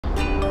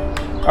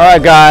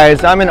Alright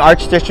guys, I'm in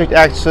Arts District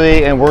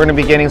actually, and we're going to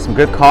be getting some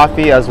good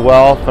coffee as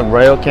well from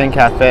Rykn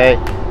Cafe.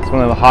 It's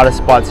one of the hottest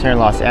spots here in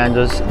Los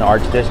Angeles in the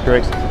Arts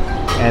District.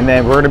 And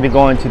then we're going to be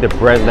going to the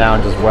Bread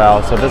Lounge as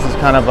well. So this is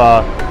kind of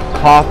a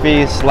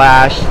coffee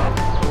slash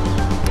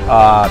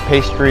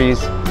pastries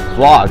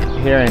vlog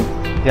here in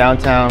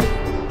downtown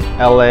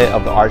LA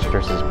of the Arts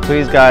District.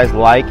 Please guys,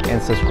 like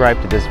and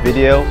subscribe to this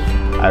video.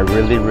 I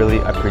really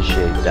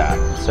appreciate that.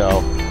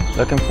 So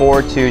looking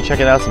forward to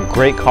checking out some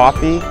great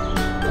coffee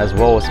as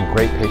well as some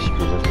great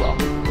pastries as well.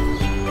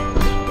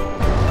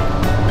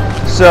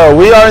 So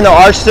we are in the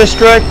Arts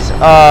District.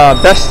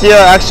 Bestia,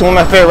 actually one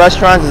of my favorite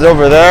restaurants, is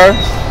over there.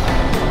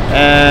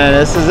 And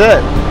this is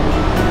it.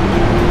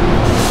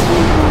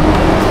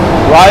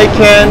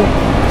 Rykn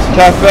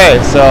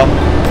Cafe. So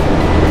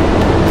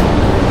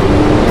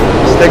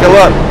let's take a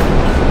look.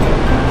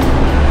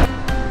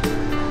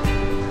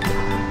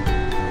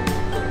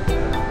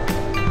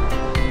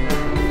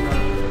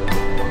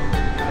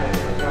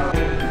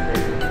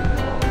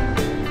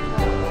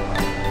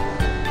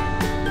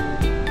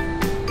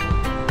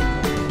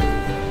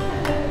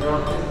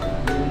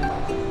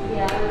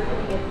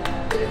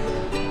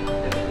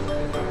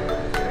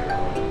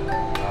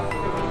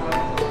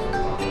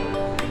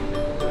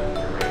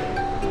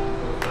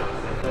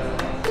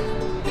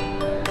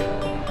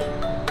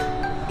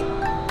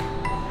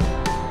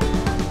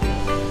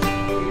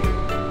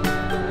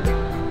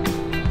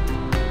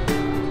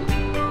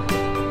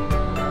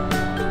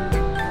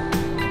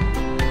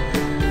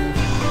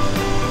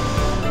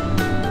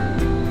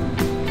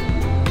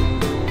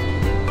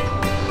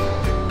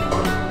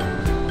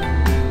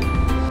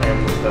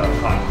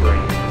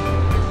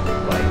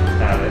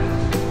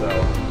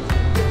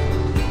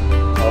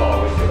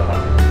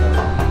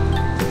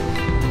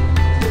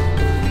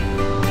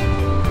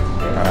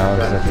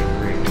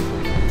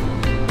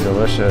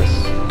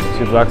 Delicious.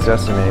 2 black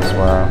sesames,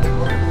 wow.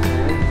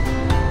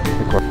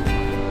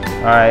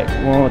 Alright,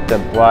 one with the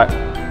black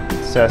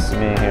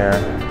sesame here,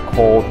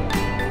 cold,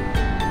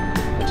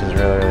 which is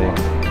really,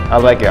 I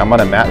like it. I'm on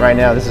a mat right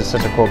now. This is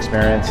such a cool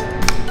experience.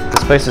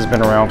 This place has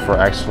been around for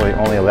actually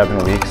only 11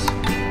 weeks.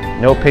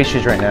 No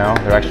pastries right now.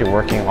 They're actually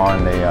working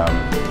on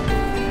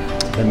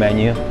the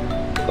menu.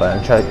 But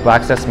I'm trying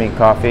black sesame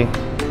coffee.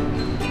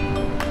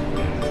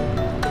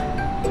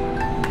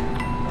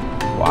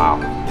 Wow.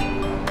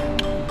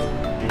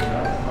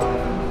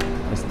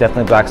 It's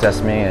definitely black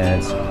sesame,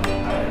 and it's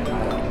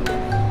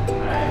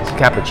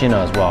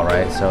cappuccino as well,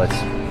 right? So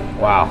it's,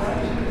 wow.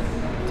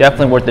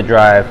 Definitely worth the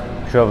drive.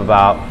 Drove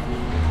about,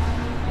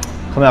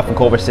 coming out from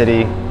Culver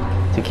City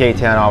to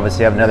Koreatown,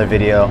 obviously. I have another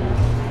video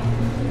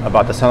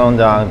about the Soban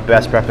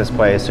best breakfast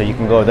place. So you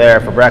can go there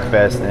for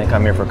breakfast and then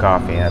come here for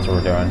coffee, and that's what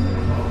we're doing.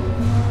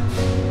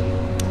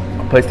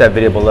 I'll place that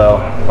video below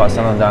about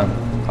Soban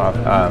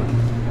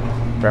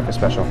breakfast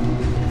special.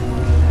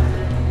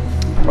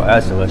 Bro,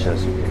 that's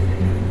delicious.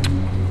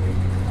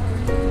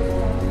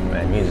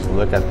 Man, you just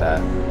look at that.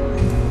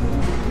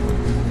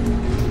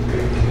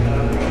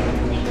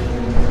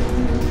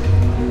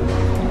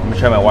 I'm gonna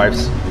try my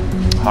wife's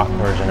hot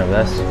version of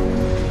this.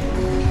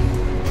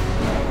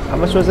 How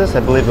much was this? I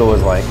believe it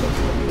was like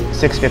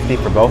 $6.50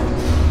 for both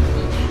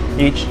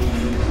each.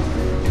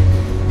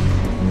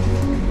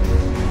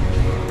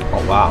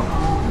 Oh wow.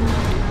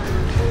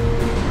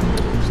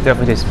 It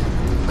definitely tastes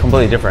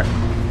completely different.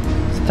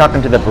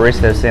 Talking to the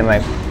barista, they're saying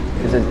like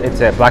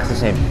it's a black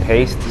sesame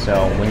paste,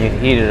 so when you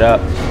heat it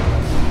up,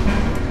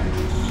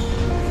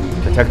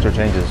 the texture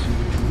changes.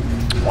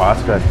 Wow,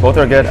 that's good. Both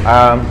are good.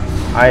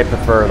 I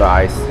prefer the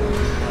ice.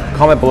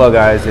 Comment below,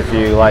 guys, if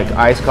you like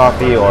iced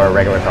coffee or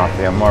regular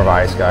coffee. I'm more of an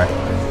iced guy.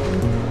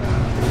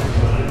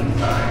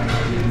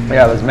 But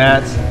yeah, those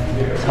mats,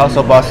 it's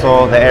hustle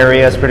bustle. The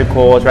area is pretty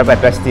cool. It's right by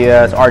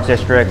Bestia. It's Art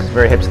District. It's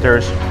very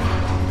hipsters.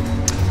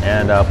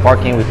 And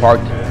parking, we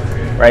parked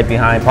right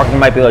behind. Parking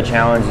might be a little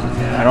challenge.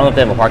 I don't know if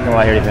they have a parking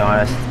lot here, to be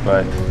honest,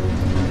 but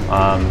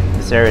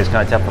this area is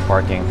kind of tough for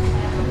parking.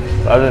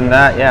 But other than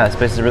that, yeah, this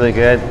place is really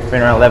good. It's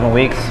been around 11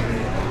 weeks.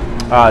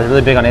 It's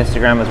really big on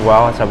Instagram as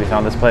well. That's how we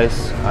found this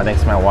place,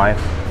 thanks to my wife.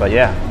 But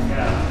yeah,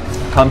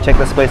 come check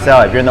this place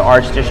out. If you're in the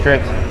Arts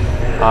District,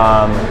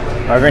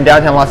 or if you're in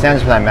downtown Los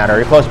Angeles for that matter, or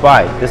you're close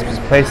by, this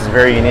place is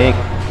very unique.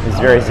 It's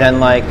very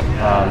zen-like.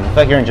 I feel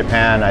like you're in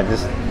Japan.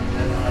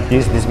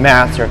 These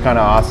mats are kind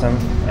of awesome,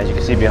 as you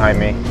can see behind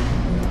me.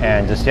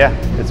 And just, yeah,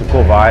 it's a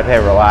cool vibe. Hey,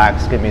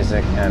 relax, good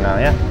music, and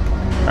yeah,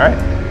 all right.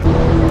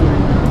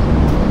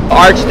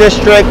 Arts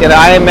District, and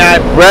I am at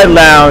Bread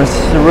Lounge.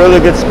 It's a really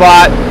good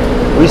spot.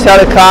 We just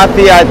had a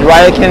coffee at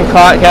Rykn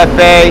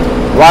Cafe,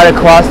 right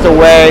across the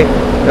way.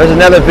 There's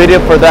another video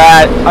for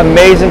that.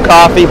 Amazing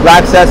coffee,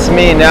 black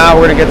sesame. Now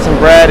we're gonna get some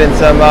bread and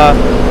some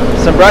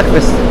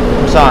breakfast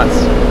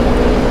croissants.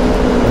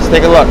 Let's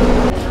take a look.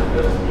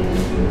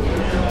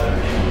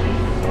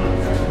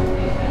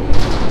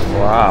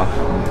 Wow.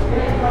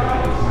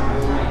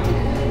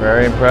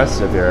 Very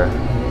impressive here.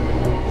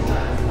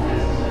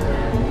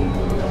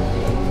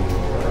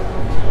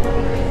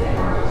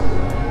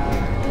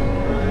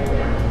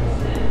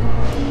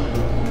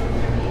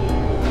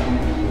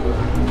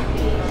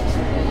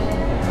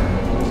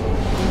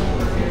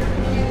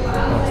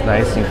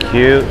 Nice and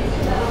cute.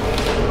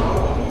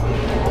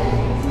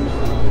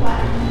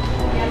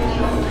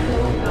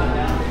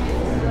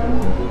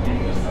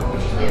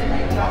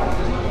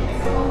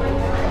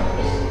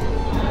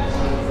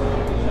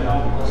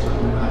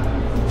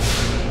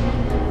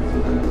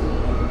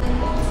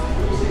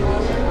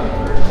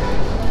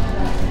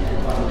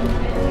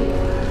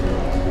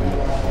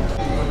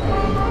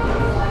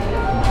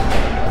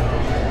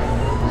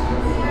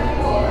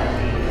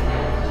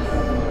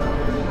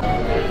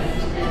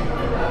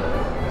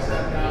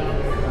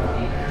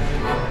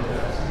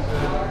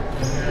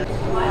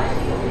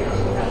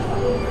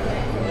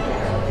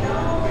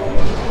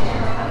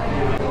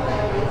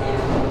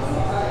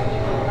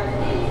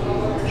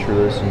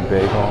 There's some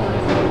bagel.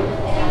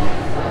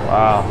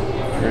 Wow,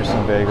 here's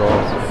some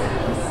bagels.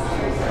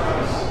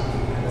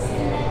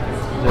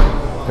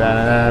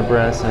 Banana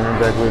bread, cinnamon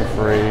bread, gluten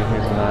free.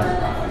 Here's a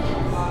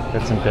nut.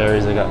 Got some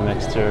berries that got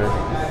mixed here.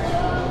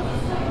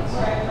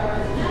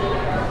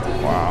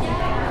 Wow.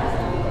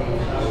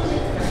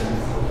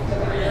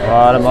 A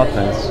lot of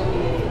muffins.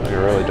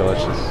 They're really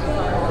delicious.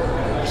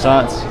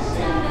 Croissants.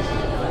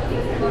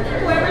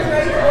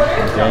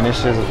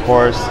 Danishes, of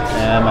course,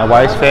 and my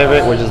wife's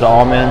favorite, which is the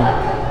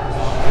almond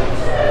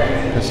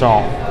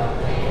croissant.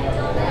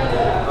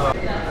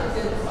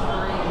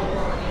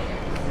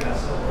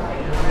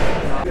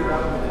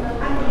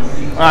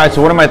 All right,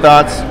 so what are my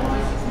thoughts?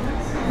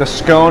 The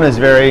scone is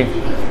very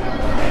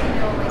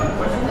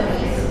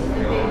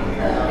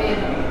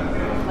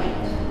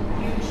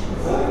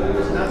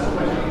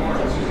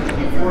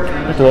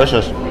it's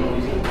delicious.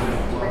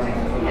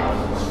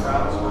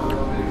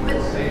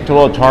 It's a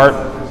little tart. I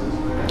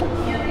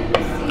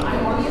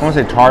don't want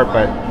to say tart,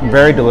 but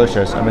very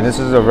delicious. I mean, this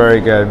is a very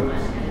good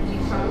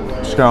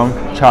scone,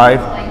 chive.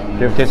 Do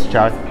you ever taste the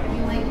chive?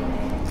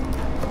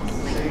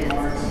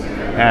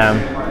 And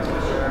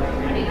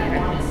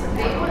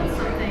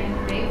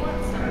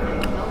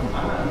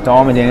the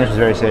almond Danish is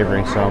very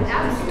savory. So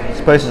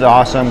this place is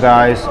awesome,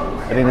 guys.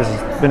 I think this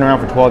has been around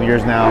for 12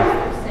 years now.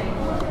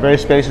 Very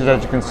spacious,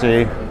 as you can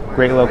see.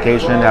 Great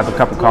location to have a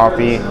cup of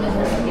coffee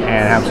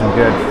and have some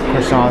good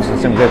croissants and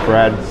some good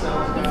bread.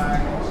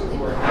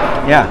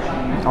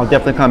 Yeah, I'll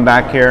definitely come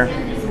back here.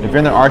 If you're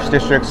in the Arts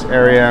Districts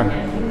area,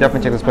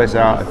 definitely check this place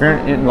out. If you're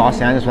in Los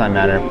Angeles, for that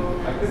matter,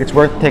 it's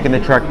worth taking the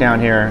truck down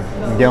here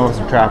and dealing with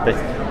some traffic.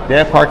 They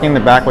have parking in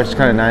the back, which is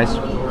kind of nice.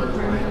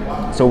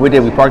 So what we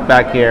did, we parked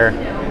back here,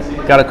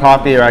 got a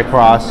coffee right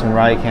across from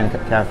Rykn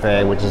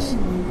Cafe, which is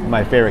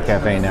my favorite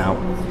cafe now.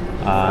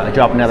 I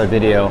dropped another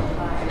video,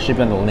 should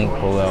be on the link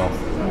below.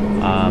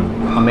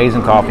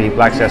 Amazing coffee,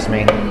 black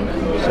sesame.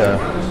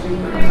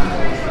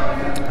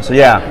 So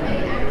yeah.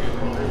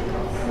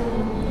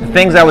 The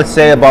things I would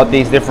say about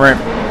these different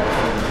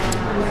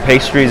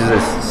pastries is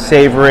it's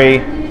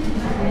savory,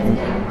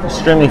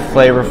 extremely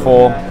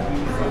flavorful,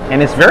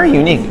 and it's very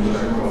unique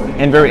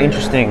and very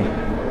interesting,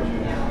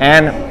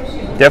 and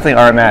definitely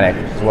aromatic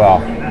as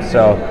well.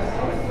 So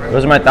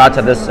those are my thoughts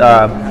of this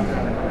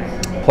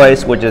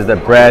place, which is the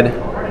Bread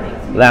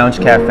Lounge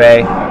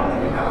Cafe.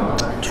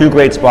 Two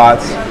great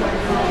spots.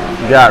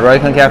 You got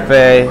Rykn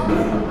Cafe,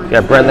 you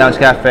got Bread Lounge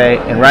Cafe,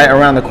 and right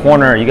around the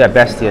corner you got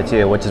Bestia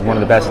too, which is one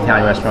of the best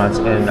Italian restaurants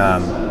in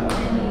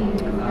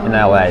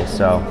LA.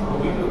 So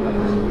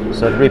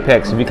 3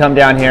 picks. If you come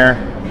down here,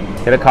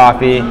 get a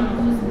coffee.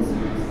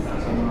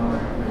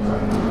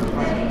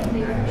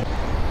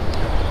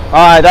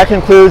 Alright, that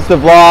concludes the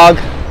vlog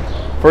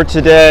for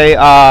today.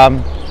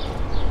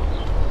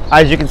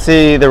 As you can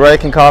see, the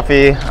Rykn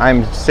coffee,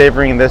 I'm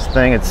savoring this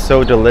thing. It's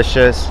so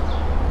delicious.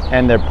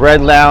 And the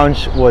Bread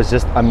Lounge was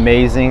just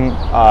amazing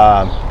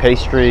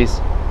pastries.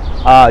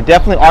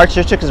 Definitely Arts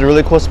District is a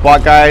really cool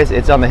spot, guys.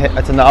 It's in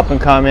the up and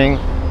coming.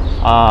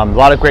 A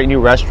lot of great new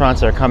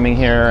restaurants are coming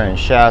here and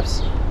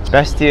chefs.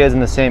 Bestia is in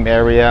the same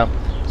area.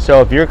 So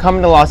if you're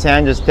coming to Los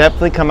Angeles,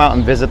 definitely come out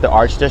and visit the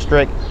Arts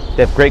District.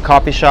 They have great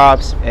coffee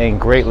shops and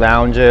great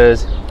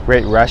lounges,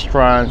 great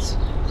restaurants,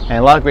 and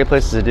a lot of great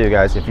places to do,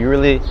 guys. If you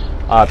really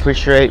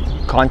appreciate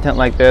content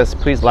like this,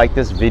 please like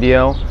this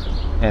video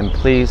and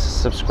please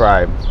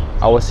subscribe.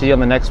 I will see you on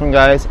the next one,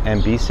 guys,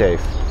 and be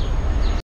safe.